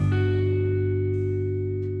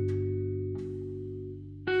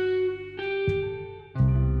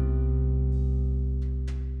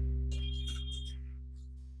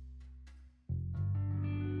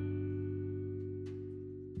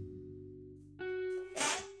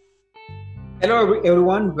Hello,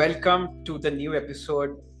 everyone. Welcome to the new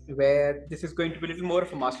episode where this is going to be a little more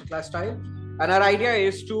of a masterclass style. And our idea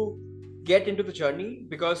is to get into the journey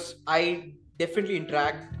because I definitely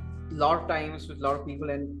interact a lot of times with a lot of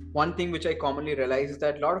people. And one thing which I commonly realize is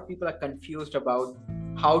that a lot of people are confused about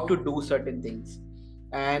how to do certain things.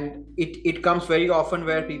 And it comes very often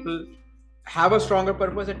where people have a stronger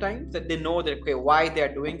purpose at times that they know that okay why they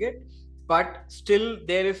are doing it, but still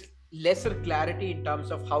there is lesser clarity in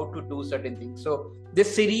terms of how to do certain things. So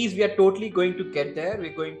this series we are totally going to get there.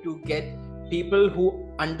 We're going to get people who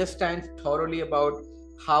understand thoroughly about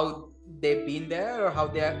how they've been there or how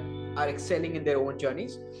they are excelling in their own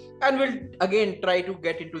journeys, and we'll again try to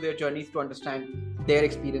get into their journeys to understand their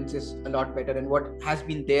experiences a lot better and what has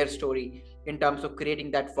been their story in terms of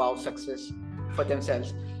creating that wow success for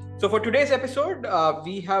themselves. So for today's episode,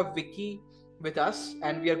 we have Vicky with us,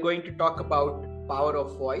 and we are going to talk about power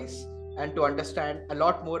of voice and to understand a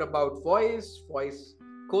lot more about voice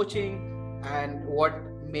coaching, and what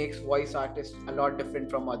makes voice artists a lot different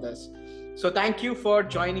from others. So thank you for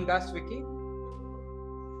joining us, Vicky.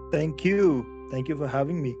 Thank you. Thank you for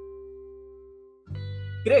having me.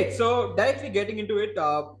 Great. So directly getting into it,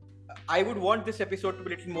 I would want this episode to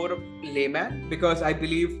be a little more of layman because I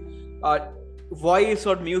believe voice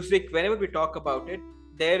or music, whenever we talk about it,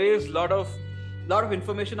 there is lot of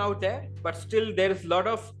information out there, but still there is a lot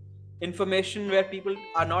of information where people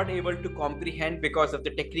are not able to comprehend because of the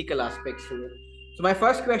technical aspects to it. So my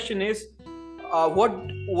first question is,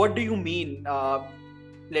 what do you mean?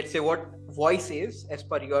 Let's say what voice is as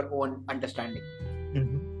per your own understanding.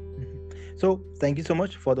 Mhm, mhm. So, thank you so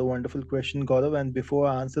much for the wonderful question, Gaurav. And before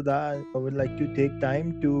I answer that, I would like to take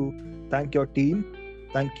time to thank your team.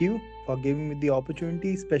 Thank you for giving me the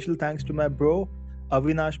opportunity. Special thanks to my bro,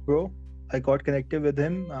 Avinash bro. I got connected with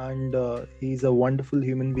him, and he's a wonderful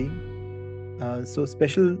human being. So,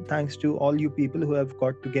 special thanks to all you people who have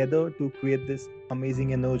got together to create this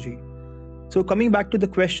amazing energy. So, coming back to the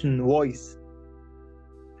question, voice.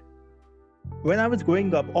 When I was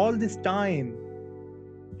growing up, all this time,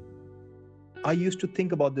 I used to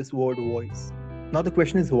think about this word voice. Now, the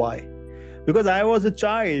question is why? Because I was a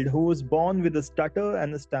child who was born with a stutter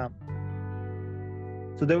and a stamp.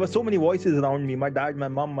 So, there were so many voices around me, my dad, my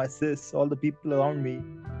mom, my sis, all the people around me.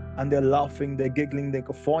 And they're laughing, they're giggling, they're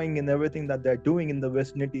guffawing in everything that they're doing in the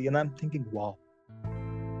vicinity. And I'm thinking, wow,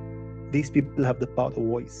 these people have the power of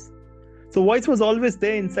voice. So voice was always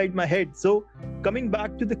there inside my head. So coming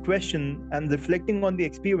back to the question and reflecting on the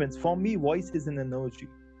experience, for me, voice is an energy.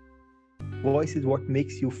 Voice is what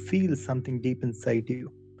makes you feel something deep inside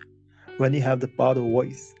you when you have the power of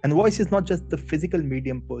voice. And voice is not just the physical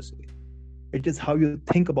medium per se. It is how you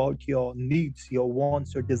think about your needs, your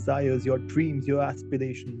wants, your desires, your dreams, your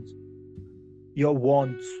aspirations, your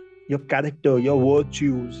wants, your character, your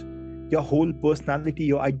virtues, your whole personality,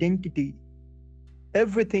 your identity.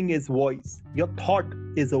 Everything is voice. Your thought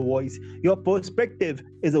is a voice. Your perspective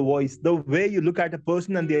is a voice. The way you look at a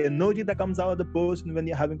person and the energy that comes out of the person when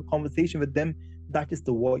you're having a conversation with them, that is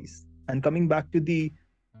the voice. And coming back to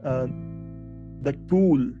uh, the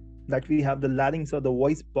tool that we have, the larynx or the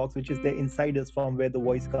voice box, which is there inside us from where the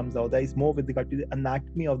voice comes out, that is more with regard to the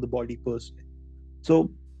anatomy of the body per se. So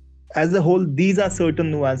as a whole, these are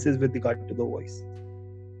certain nuances with regard to the voice.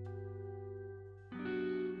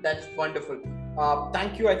 That's wonderful.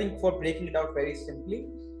 Thank you, I think, for breaking it out very simply.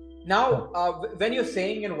 Now, when you're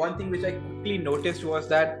saying, and one thing which I quickly noticed was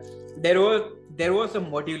that there was a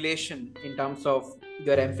modulation in terms of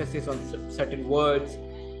your emphasis on certain words,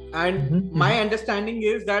 and Mm-hmm, my mm-hmm, understanding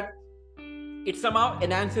is that it somehow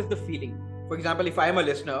enhances the feeling. For example, if I am a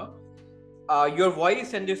listener, your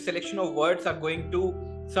voice and your selection of words are going to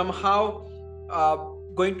somehow uh,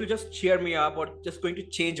 going to just cheer me up or just going to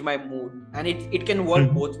change my mood, and it can work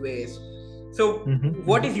mm-hmm, both ways. So mm-hmm,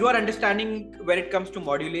 what mm-hmm. is your understanding when it comes to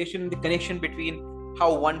modulation, the connection between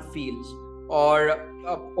how one feels, or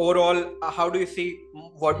overall, how do you see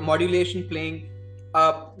what modulation playing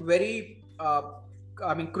a very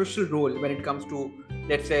crucial role when it comes to,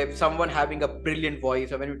 let's say, someone having a brilliant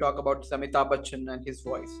voice, or when we talk about Amitabh Bachchan and his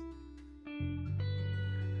voice?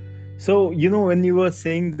 So, when you were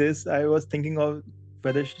saying this, I was thinking of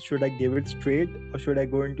whether should I give it straight or should I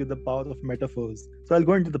go into the power of metaphors. So, I'll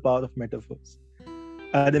go into the power of metaphors.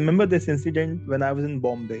 I remember this incident when I was in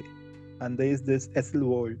Bombay, and there is this SL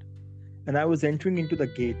World, and I was entering into the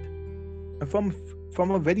gate. And from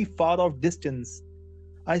a very far off distance,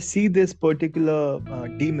 I see this particular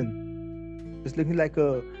demon. It's looking like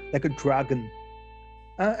a dragon,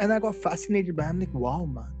 and I got fascinated by. It. I'm like, wow,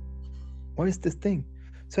 man, what is this thing?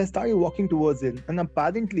 So I started walking towards it, and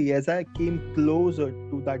apparently, as I came closer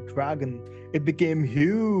to that dragon, it became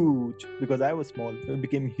huge because I was small. So it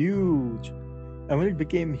became huge. And when it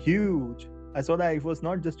became huge, I saw that it was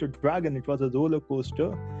not just a dragon, it was a roller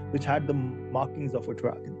coaster which had the markings of a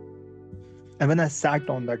dragon. And when I sat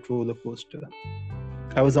on that roller coaster,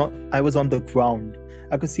 I was on the ground.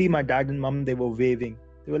 I could see my dad and mom, they were waving.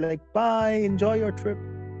 They were like, bye, enjoy your trip.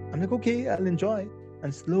 I'm like, okay, I'll enjoy.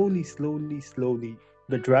 And slowly,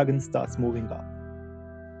 the dragon starts moving up.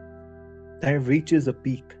 Then it reaches a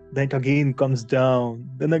peak. Then it again comes down.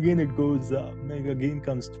 Then again it goes up. Then it again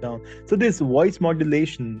comes down. So this voice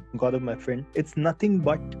modulation, Gaurav, my friend, it's nothing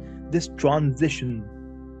but this transition,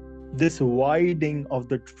 this widening of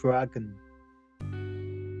the dragon,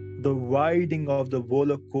 the riding of the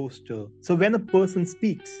roller coaster. So when a person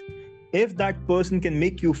speaks, if that person can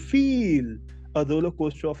make you feel a roller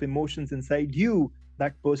coaster of emotions inside you,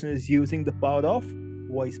 that person is using the power of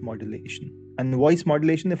voice modulation. And voice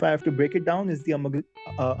modulation, if I have to break it down, is the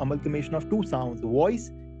amalgamation of two sounds: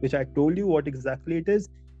 voice, which I told you what exactly it is,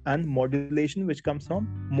 and modulation, which comes from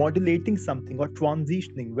modulating something or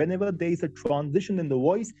transitioning. Whenever there is a transition in the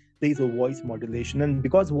voice, there is a voice modulation. And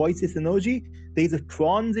because voice is energy, there is a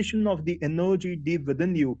transition of the energy deep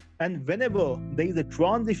within you. And whenever there is a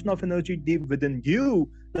transition of energy deep within you,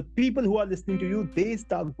 the people who are listening to you, they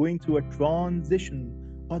start going through a transition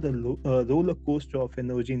or the roller coaster of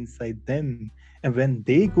energy inside them. And when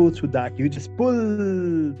they go through that, you just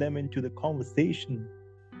pull them into the conversation.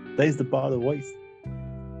 That is the power of voice.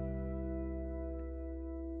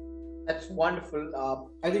 That's wonderful.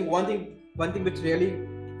 I think one thing which really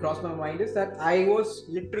crossed my mind is that I was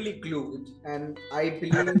literally glued, and I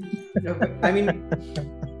believe. I mean,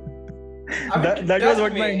 that was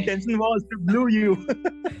what my intention was, to glue you.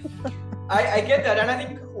 I get that, and I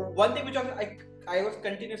think one thing which I was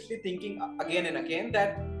continuously thinking again and again,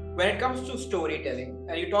 that when it comes to storytelling,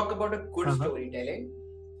 and you talk about a good storytelling,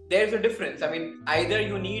 there's a difference. I mean, either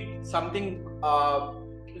you need something.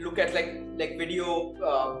 Look at like video,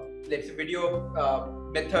 let's say video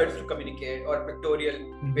methods to communicate, or pictorial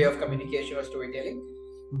way of communication or storytelling.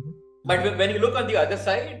 But when you look on the other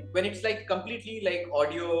side, when it's like completely like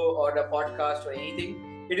audio or a podcast or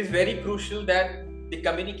anything, it is very crucial that the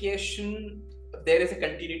communication, there is a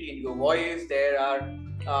continuity in your voice, there are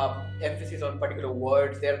emphasis on particular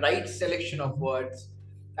words, there are right selection of words,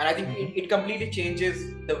 and I think it completely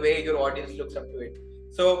changes the way your audience looks up to it.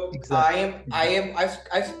 So exactly. I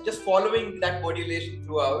was just following that modulation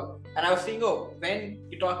throughout, and I was saying, oh, when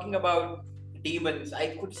you're talking about demons,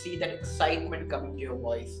 I could see that excitement coming to your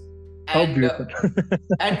voice. And, beautiful.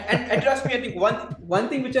 and trust me, I think one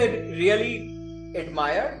thing which I really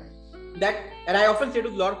admire, that, and I often say to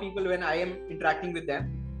a lot of people when I am interacting with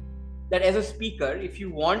them, that as a speaker, if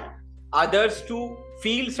you want others to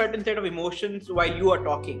feel certain set of emotions while you are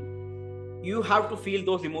talking, you have to feel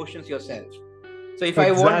those emotions yourself. So if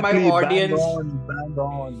I want my audience,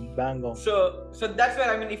 bang on. So that's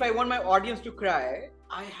where, I mean, if I want my audience to cry,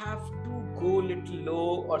 I have to go a little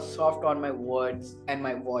low or soft on my words and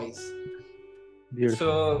my voice. Beautiful.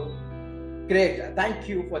 So great, thank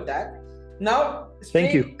you for that. Now,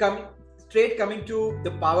 straight coming to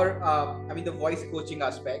the power, the voice coaching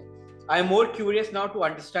aspect. I'm more curious now to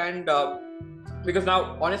understand, because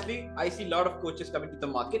now honestly, I see a lot of coaches coming to the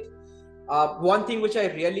market. One thing which I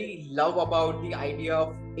really love about the idea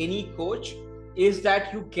of any coach is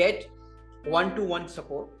that you get one-to-one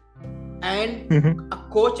support, and a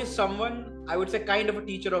coach is someone, I would say, kind of a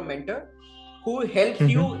teacher or mentor who helps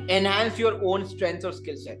you enhance your own strengths or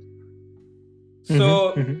skill set.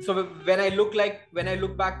 So when I look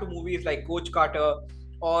back to movies like Coach Carter,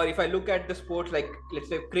 or if I look at the sports like, let's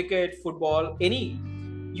say, cricket, football,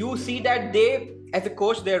 you see that they, as a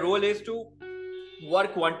coach, their role is to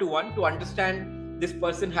work one-to-one to understand this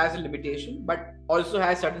person has a limitation but also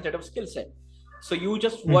has certain set of skill set, so you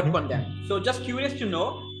just work on them. So just curious to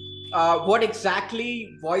know what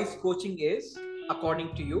exactly voice coaching is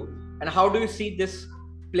according to you, and how do you see this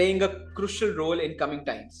playing a crucial role in coming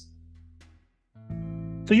times?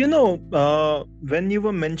 So when you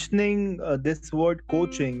were mentioning this word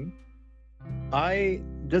coaching, I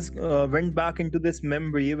just went back into this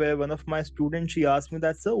memory where one of my students, she asked me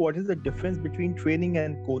that, sir, what is the difference between training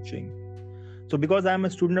and coaching? So because I'm a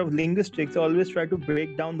student of linguistics, I always try to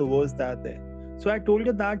break down the words that are there. So I told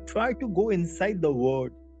her that try to go inside the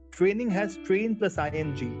word. Training has train plus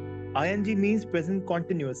ing. Ing means present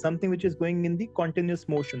continuous, something which is going in the continuous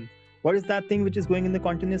motion. What is that thing which is going in the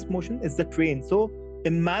continuous motion? It's the train. So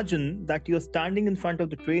imagine that you're standing in front of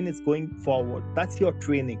the train, it's going forward. That's your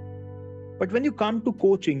training. But when you come to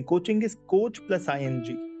coaching is coach plus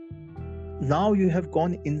ing. Now you have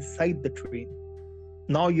gone inside the train.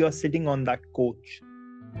 Now you are sitting on that coach.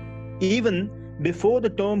 Even before the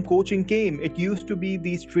term coaching came, it used to be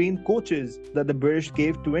these train coaches that the British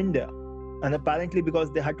gave to India. And apparently,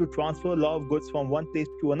 because they had to transfer a lot of goods from one place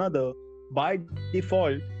to another, by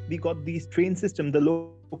default, we got these train systems, the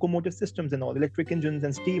locomotive systems and all, electric engines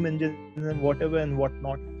and steam engines and whatever and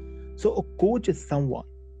whatnot. So a coach is someone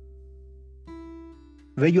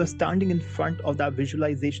where you are standing in front of that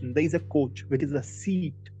visualization. There is a coach, which is a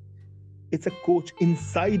seat. It's a coach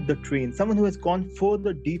inside the train, someone who has gone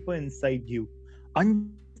further deeper inside you,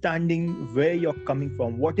 understanding where you're coming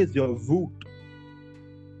from, what is your root,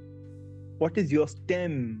 what is your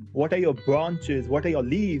stem, what are your branches, what are your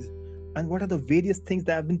leaves, and what are the various things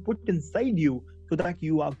that have been put inside you so that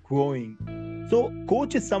you are growing. So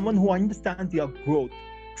coach is someone who understands your growth.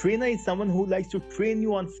 Trainer is someone who likes to train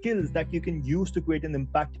you on skills that you can use to create an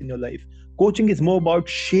impact in your life. Coaching is more about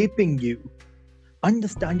shaping you,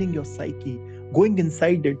 understanding your psyche, going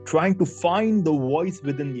inside it, trying to find the voice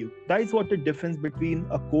within you. That is what the difference between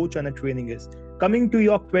a coach and a training is. Coming to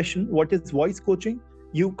your question, what is voice coaching?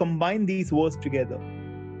 You combine these words together.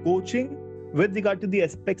 Coaching with regard to the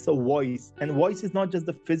aspects of voice. And voice is not just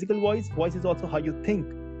the physical voice, voice is also how you think,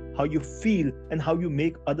 how you feel, and how you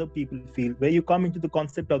make other people feel. Where you come into the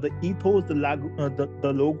concept of the ethos, the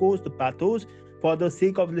logos, the pathos. For the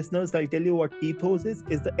sake of listeners, I'll tell you what ethos is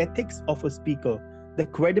the ethics of a speaker, the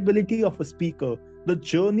credibility of a speaker, the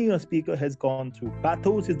journey a speaker has gone through.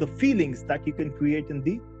 Pathos is the feelings that you can create in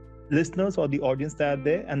the listeners or the audience that are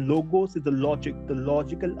there. And logos is the logic, the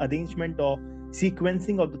logical arrangement or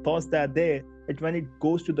sequencing of the thoughts that are there, that when it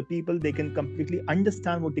goes to the people, they can completely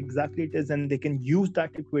understand what exactly it is and they can use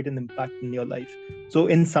that to create an impact in your life. So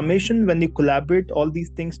in summation, when you collaborate all these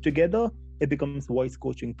things together, it becomes voice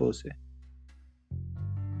coaching per se.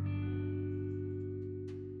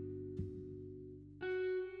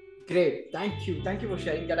 Great. Thank you for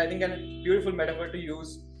sharing that. I think a beautiful metaphor to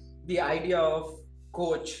use, the idea of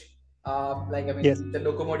coach, Yes. the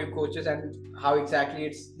locomotive coaches, and how exactly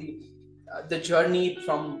it's the journey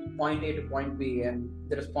from point A to point B, and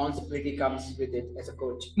the responsibility comes with it as a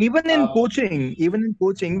coach. Even in coaching,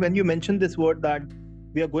 when you mention this word that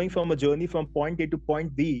we are going from a journey from point A to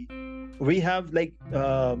point B, we have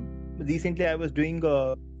recently I was doing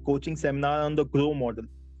a coaching seminar on the GROW model.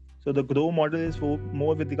 So the GROW model is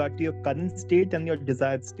more with regard to your current state and your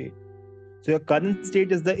desired state. So your current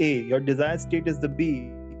state is the A, your desired state is the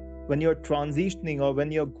B. When you're transitioning or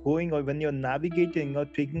when you're going or when you're navigating or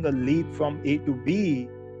taking a leap from A to B,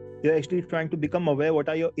 you're actually trying to become aware what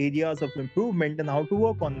are your areas of improvement and how to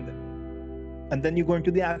work on them. And then you go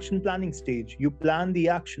into the action planning stage. You plan the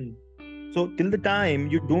action. So till the time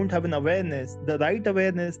you don't have an awareness, the right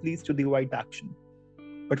awareness leads to the right action.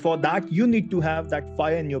 But for that, you need to have that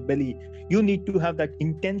fire in your belly. You need to have that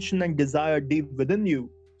intention and desire deep within you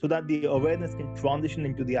so that the awareness can transition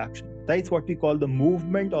into the action. That is what we call the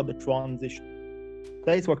movement or the transition.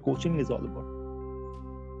 That is what coaching is all about.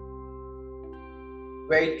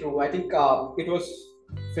 Very true. I think it was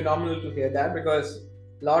phenomenal to hear that, because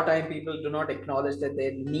a lot of time people do not acknowledge that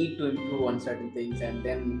they need to improve on certain things, and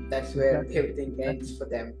then that's where everything ends for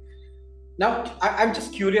them. Now, I'm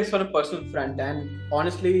just curious on a personal front, and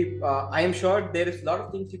honestly, I am sure there is a lot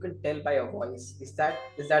of things you can tell by your voice. Is that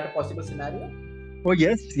a possible scenario? Oh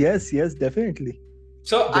yes, definitely.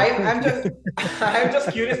 So I'm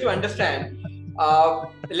just curious to understand.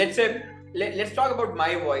 Let's talk about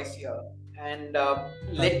my voice here, and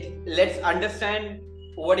let's understand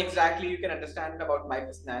what exactly you can understand about my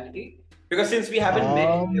personality. Because since we haven't met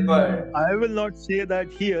ever, I will not share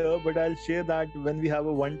that here, but I'll share that when we have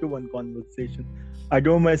a one-to-one conversation. I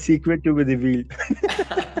don't want my secret to be revealed.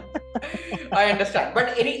 I understand,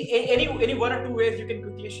 but any one or two ways you can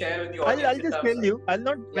quickly share with the audience. I'll just tell you.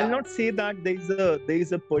 I'll not say that there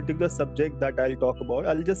is a particular subject that I'll talk about.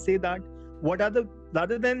 I'll just say that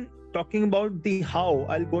rather than talking about the how,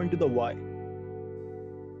 I'll go into the why.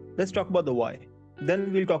 Let's talk about the why.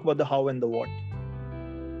 Then we'll talk about the how and the what.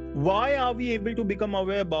 Why are we able to become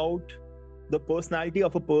aware about the personality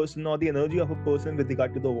of a person or the energy of a person with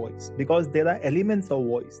regard to the voice? Because there are elements of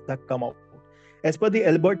voice that come out. As per the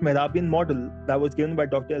Albert Mehrabian model that was given by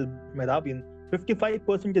Dr. Albert Mehrabian,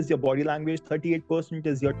 55% is your body language, 38%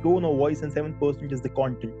 is your tone of voice, and 7% is the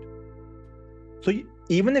content. So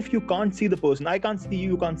even if you can't see the person, I can't see you,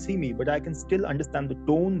 you can't see me, but I can still understand the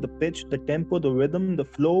tone, the pitch, the tempo, the rhythm, the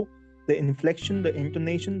flow, the inflection, the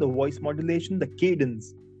intonation, the voice modulation, the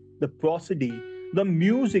cadence, the prosody, the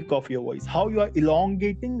music of your voice, how you are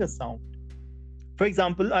elongating the sound. For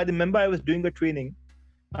example, I remember I was doing a training,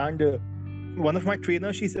 and one of my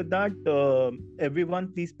trainers, she said that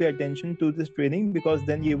everyone please pay attention to this training because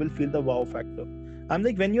then you will feel the wow factor. I'm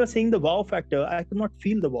like, when you're saying the wow factor, I could not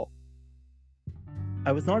feel the wow.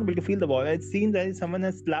 I was not able to feel the wow. It seemed that someone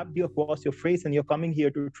has slapped you across your face and you're coming here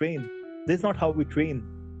to train. This is not how we train.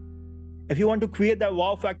 If you want to create that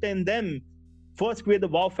wow factor in them, first create the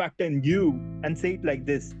wow factor in you and say it like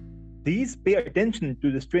this. Please pay attention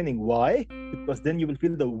to this training. Why? Because then you will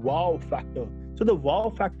feel the wow factor. So the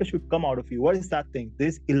wow factor should come out of you. What is that thing?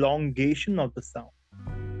 This elongation of the sound.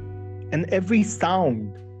 And every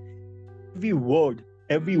sound, every word,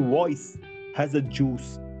 every voice has a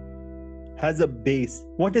juice, has a base.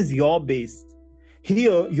 What is your base?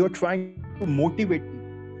 Here, you're trying to motivate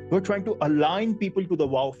people. You're trying to align people to the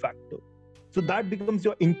wow factor. So that becomes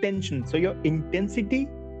your intention. So your intensity,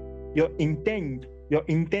 your intent, your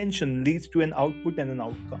intention leads to an output and an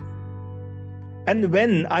outcome. And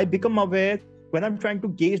when I become aware, when I'm trying to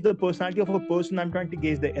gauge the personality of a person, I'm trying to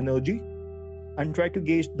gauge the energy. I'm trying to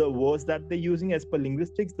gauge the words that they're using as per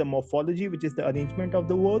linguistics, the morphology, which is the arrangement of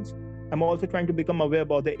the words. I'm also trying to become aware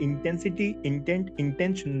about the intensity, intent,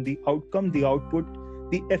 intention, the outcome, the output,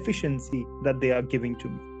 the efficiency that they are giving to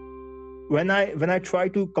me. When I try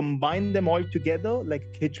to combine them all together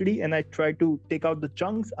like khichdi and I try to take out the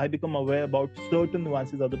chunks, I become aware about certain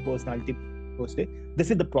nuances of the personality per se. This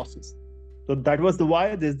is the process. So that was the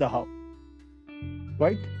why, this is the how.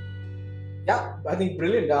 Right? Yeah, I think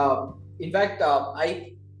brilliant. In fact,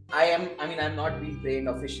 I'm not being trained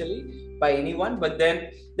officially by anyone, but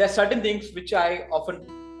then there are certain things which I often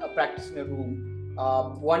practice in a room.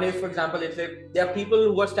 One is, for example, if there are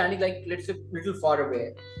people who are standing like, let's say, little far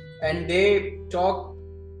away, and they talk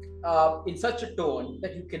in such a tone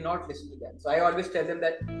that you cannot listen to them. So I always tell them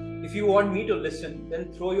that if you want me to listen,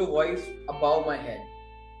 then throw your voice above my head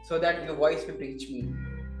so that your voice can reach me.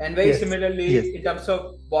 And very similarly, in terms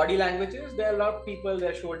of body languages, there are a lot of people,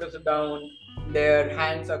 their shoulders are down, their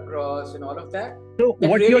hands are crossed and all of that. So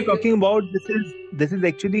what really you're talking about, this is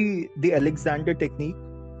actually the Alexander technique.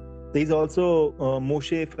 There is also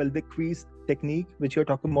Moshe Feldenkrais technique, which you're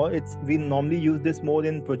talking about. We normally use this more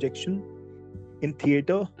in projection, in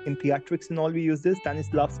theater, in theatrics and all. We use this.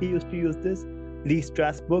 Stanislavski used to use this. Lee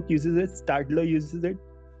Strasberg uses it. Stadler uses it.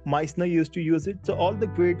 Meissner used to use it. So all the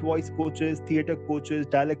great voice coaches, theater coaches,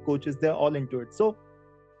 dialect coaches, they're all into it. So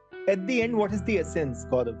at the end, what is the essence,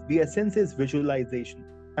 Gaurav? The essence is visualization.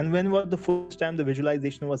 And when was the first time the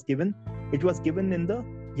visualization was given? It was given in the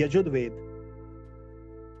Yajurveda.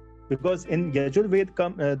 Because in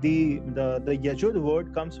Yajurveda, the Yajur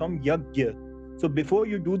word comes from Yagya. So before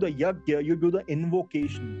you do the Yagya, you do the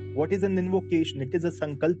invocation. What is an invocation? It is a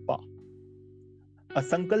sankalpa. A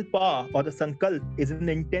sankalpa or a sankalp is an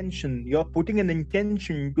intention. You're putting an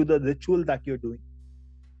intention to the ritual that you're doing.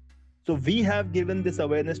 So we have given this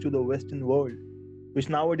awareness to the Western world, which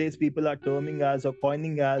nowadays people are terming as or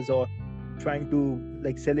coining as or trying to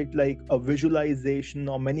sell it like a visualization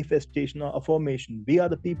or manifestation or affirmation. We are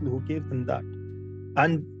the people who gave them that.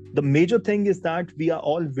 And the major thing is that we are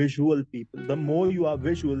all visual people. The more you are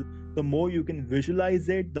visual, the more you can visualize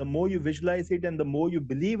it. The more you visualize it and the more you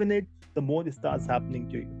believe in it, the more it starts happening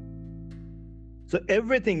to you. So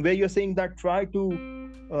everything where you're saying that try to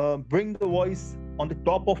bring the voice on the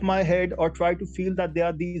top of my head or try to feel that there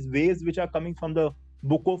are these waves which are coming from the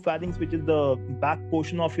buccopharynx, which is the back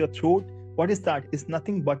portion of your throat. What is that? It's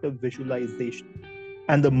nothing but a visualization.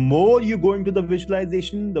 And the more you go into the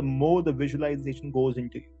visualization, the more the visualization goes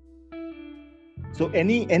into you. So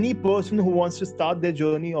any person who wants to start their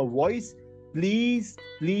journey of voice, please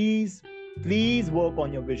work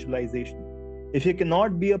on your visualization. If you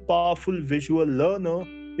cannot be a powerful visual learner,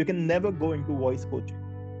 you can never go into voice coaching.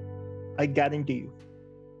 I guarantee you.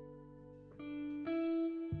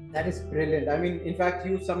 That is brilliant. I mean, in fact,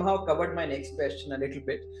 you somehow covered my next question a little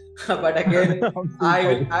bit. But again, no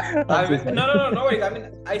worries. I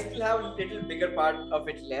mean, I still have a little bigger part of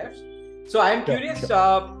it left. So I'm curious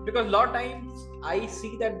because a lot of times I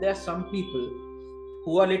see that there are some people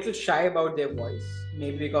who are a little shy about their voice,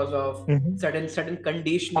 maybe because of certain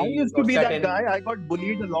conditioning. I used to be that guy. I got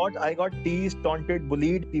bullied a lot. I got teased, taunted,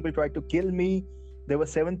 bullied. People tried to kill me. There were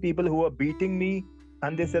 7 people who were beating me,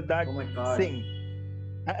 and they said that, oh my God, sing.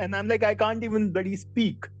 And I'm like, I can't even really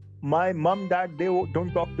speak. My mom, dad, they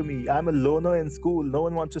don't talk to me. I'm a loner in school. No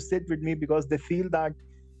one wants to sit with me because they feel that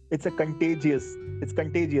it's contagious.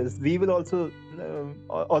 We will also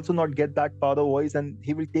not get that power of voice, and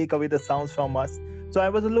he will take away the sounds from us. So I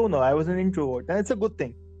was a loner. I was an introvert, and it's a good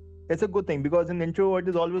thing. It's a good thing because an introvert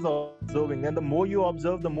is always observing, and the more you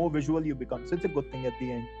observe, the more visual you become. So it's a good thing at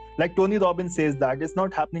the end. Like Tony Robbins says that it's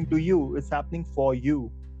not happening to you, it's happening for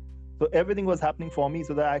you. So everything was happening for me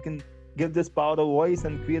so that I can give this power of voice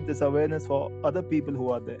and create this awareness for other people who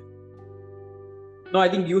are there. No, I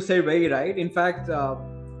think you said very right. In fact,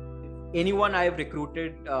 anyone I've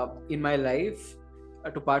recruited in my life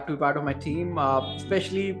to be part of my team,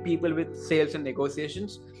 especially people with sales and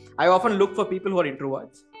negotiations, I often look for people who are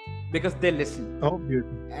introverts because they listen. Oh,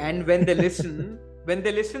 beautiful. And when they listen,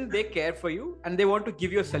 they care for you and they want to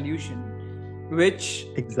give you a solution which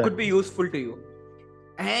could be useful to you.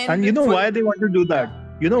 And you know why they want to do that?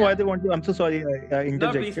 You know why they want to? I'm so sorry, I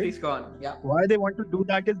interjected. No, please go on. Yeah. Why they want to do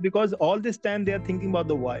that is because all this time they are thinking about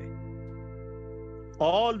the why.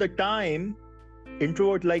 All the time,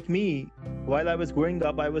 introvert like me, while I was growing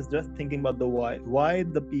up, I was just thinking about the why. Why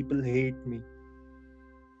the people hate me?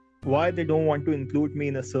 Why they don't want to include me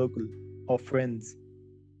in a circle of friends?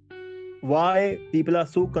 Why people are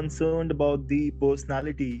so concerned about the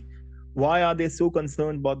personality? Why are they so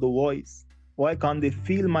concerned about the voice? Why can't they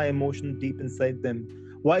feel my emotion deep inside them?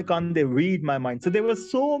 Why can't they read my mind? So there were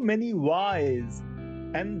so many whys.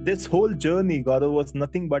 And this whole journey, Gaurav, was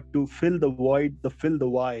nothing but to fill the void, to fill the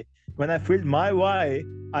why. When I filled my why,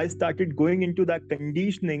 I started going into that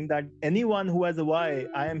conditioning that anyone who has a why,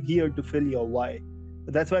 I am here to fill your why.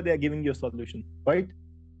 That's why they are giving you a solution, right?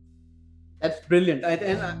 That's brilliant.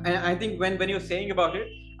 And I think when you're saying about it,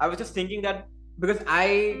 I was just thinking that because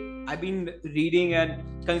I've been reading and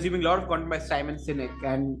consuming a lot of content by Simon Sinek,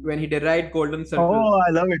 and when he derived Golden Circle. Oh,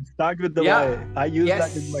 I love it. Start with the why. I use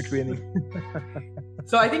that in my training.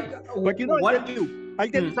 So I think, but you know, I'll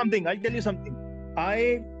tell you something.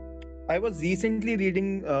 I was recently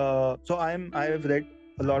reading. So I have read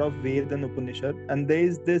a lot of Ved and Upanishad, and there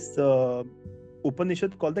is this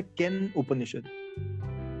Upanishad called the Ken Upanishad.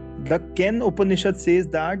 The Ken Upanishad says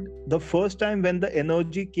that the first time when the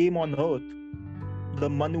energy came on earth, the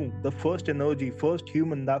Manu, the first energy, first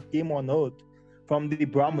human that came on earth from the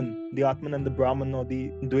Brahman, the Atman and the Brahman, or the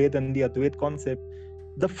Dvaita and the Advaita concept,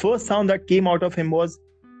 the first sound that came out of him was,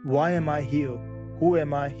 why am I here? Who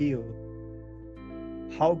am I here?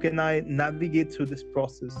 How can I navigate through this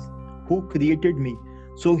process? Who created me?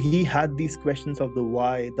 So he had these questions of the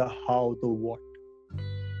why, the how, the what.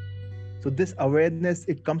 So this awareness,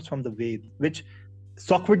 it comes from the Ved, which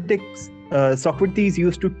Socrates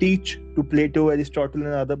used to teach to Plato, Aristotle,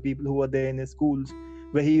 and other people who were there in his schools,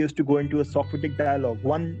 where he used to go into a Socratic dialogue.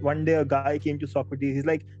 One day a guy came to Socrates, he's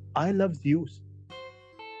like, I love Zeus.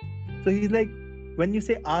 So he's like, when you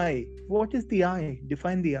say I, what is the I?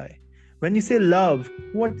 Define the I. When you say love,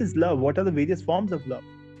 what is love? What are the various forms of love?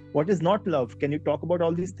 What is not love? Can you talk about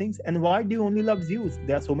all these things? And why do you only love Zeus?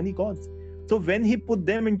 There are so many gods. So when he put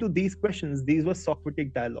them into these questions, these were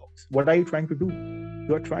Socratic dialogues. What are you trying to do?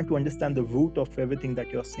 You are trying to understand the root of everything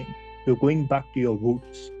that you're saying. You're going back to your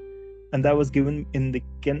roots. And that was given in the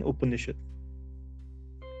Ken Upanishad.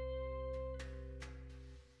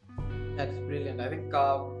 That's brilliant. I think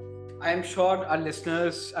I'm sure our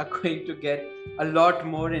listeners are going to get a lot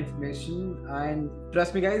more information. And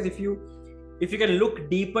trust me, guys, if you can look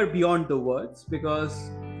deeper beyond the words, because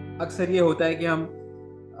अक्सर ये होता है कि हम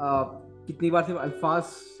कितनी बार सिर्फ अल्फाज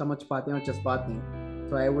समझ पाते हैं और जज्बात नहीं.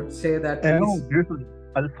 So I would say that beautiful.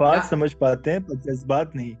 अल्फाज समझ पाते हैं पर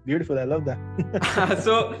जज्बात नहीं. Beautiful, I love that.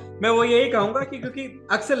 So मैं वो यही कहूँगा कि क्योंकि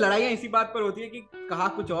अक्सर लड़ाइयाँ इसी बात पर होती है कि कहा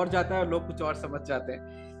कुछ और जाता है और लोग कुछ और समझ जाते हैं.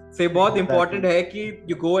 So बहुत important है कि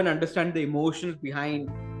you go and understand the emotions behind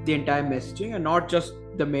the entire messaging and not just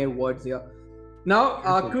the mere words here. Now,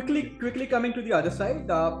 quickly coming to the other side,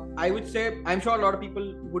 I would say I'm sure a lot of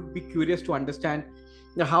people would be curious to understand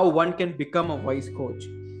how one can become a voice coach.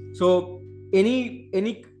 So, any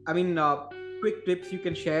quick tips you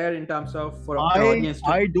can share in terms of for our audience?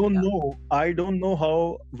 I don't know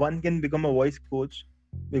how one can become a voice coach,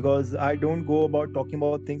 because I don't go about talking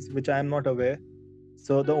about things which I am not aware.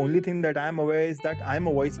 So the only thing that I'm aware is that I'm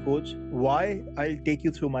a voice coach. Why? I'll take you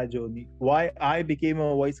through my journey. Why I became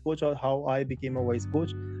a voice coach, or how I became a voice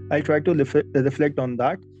coach. I'll try to reflect on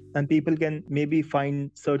that, and people can maybe find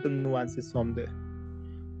certain nuances from there.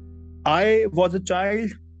 I was a child.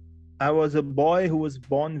 I was a boy who was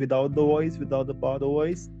born without the voice, without the power of the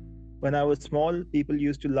voice. When I was small, people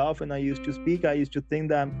used to laugh and I used to speak. I used to think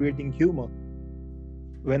that I'm creating humor.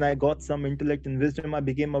 When I got some intellect and wisdom, I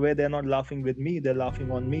became aware they're not laughing with me, they're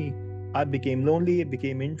laughing on me. I became lonely, I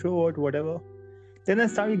became introvert, whatever. Then I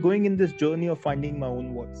started going in this journey of finding my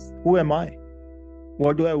own voice. Who am I?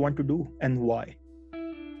 What do I want to do, and why?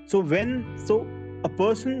 So a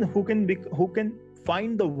person who can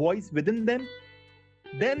find the voice within them,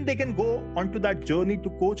 then they can go onto that journey to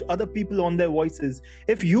coach other people on their voices.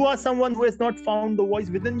 If you are someone who has not found the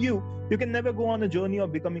voice within you, you can never go on a journey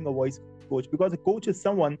of becoming a voice coach, because a coach is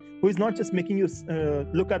someone who is not just making you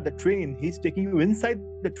look at the train. He's taking you inside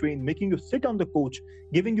the train, making you sit on the coach,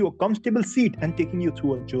 giving you a comfortable seat and taking you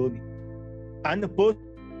through a journey. And the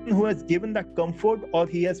person who has given that comfort, or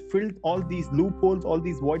he has filled all these loopholes, all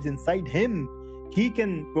these voids inside him, he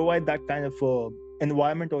can provide that kind of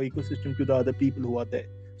environment or ecosystem to the other people who are there.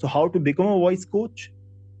 So how to become a voice coach?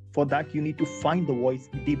 For that, you need to find the voice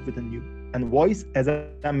deep within you. And voice, as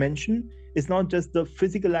I mentioned, is not just the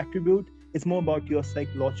physical attribute. It's more about your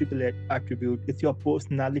psychological attribute. It's your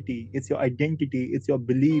personality. It's your identity. It's your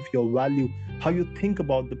belief, your value, how you think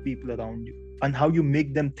about the people around you, and how you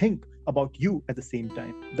make them think about you at the same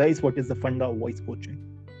time. That is what is the funda of voice coaching.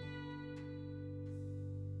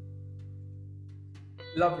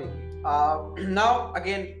 Lovely. Now,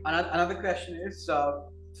 again, another question is,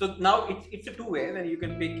 so now it's a two-way, then you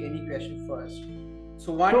can pick any question first.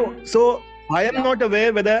 So one. So I am not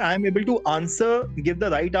aware whether I am able to give the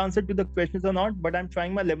right answer to the questions or not, but I'm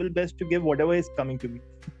trying my level best to give whatever is coming to me.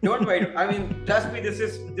 Don't worry. I mean, trust me, this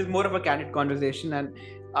is more of a candid conversation, and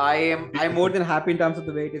I'm more than happy in terms of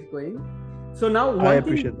the way it is going. So now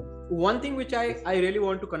one thing which I really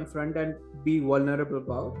want to confront and be vulnerable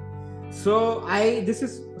about. So this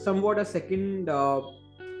is somewhat a second,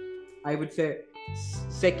 I would say,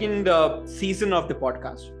 second season of the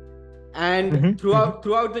podcast. And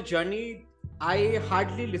throughout the journey, I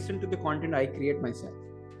hardly listen to the content I create myself.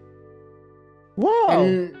 Wow.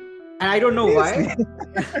 And I don't know why.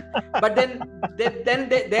 But then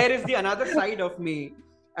there is the another side of me.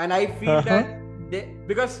 And I feel that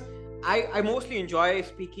because I mostly enjoy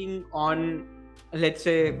speaking on, let's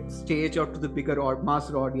say, stage or to the bigger or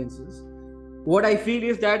master audiences. What I feel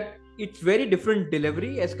is that it's very different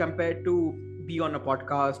delivery as compared to be on a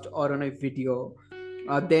podcast or on a video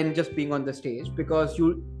than just being on the stage, because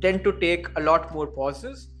you tend to take a lot more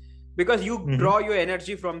pauses because you draw your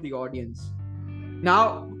energy from the audience.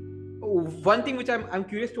 Now, one thing which I'm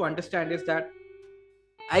curious to understand is that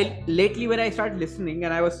lately when I started listening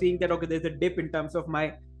and I was seeing that, okay, there's a dip in terms of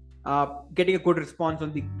my getting a good response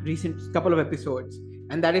on the recent couple of episodes,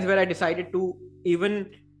 and that is where I decided to even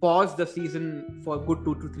pause the season for a good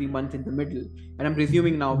 2 to 3 months in the middle, and I'm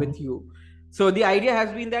resuming now with you. So the idea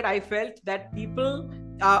has been that I felt that people,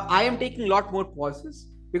 I am taking a lot more pauses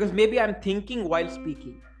because maybe I'm thinking while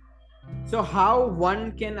speaking. So how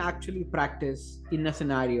one can actually practice in a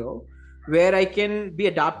scenario where I can be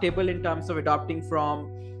adaptable in terms of adapting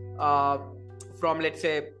from let's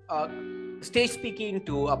say stage speaking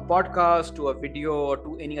to a podcast to a video or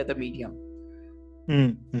to any other medium.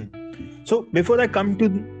 So before I come to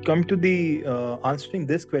the answering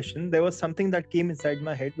this question, there was something that came inside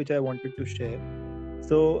my head which I wanted to share.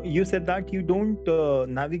 So you said that you don't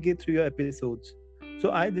navigate through your episodes. So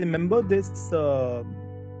I remember this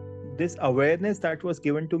awareness that was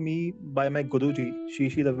given to me by my Guruji,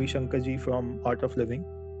 Shri Ravi Shankar ji from Art of Living.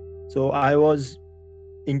 So I was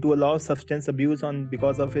into a lot of substance abuse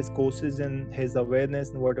because of his courses and his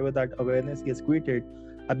awareness and whatever that awareness he has created.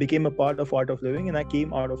 I became a part of Art of Living, and I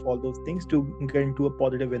came out of all those things to get into a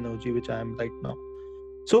positive energy, which I am right now.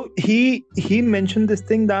 So he mentioned this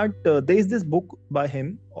thing that there is this book by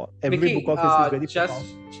him. Every Vicky, book of his is very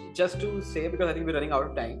profound. Just to say, because I think we're running out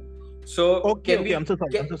of time. So okay, I'm so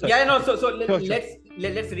sorry. Yeah, no. So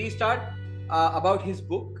let's restart about his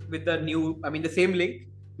book with the same link.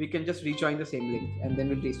 We can just rejoin the same link and then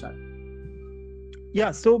we'll restart.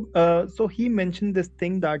 Yeah. So he mentioned this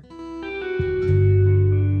thing that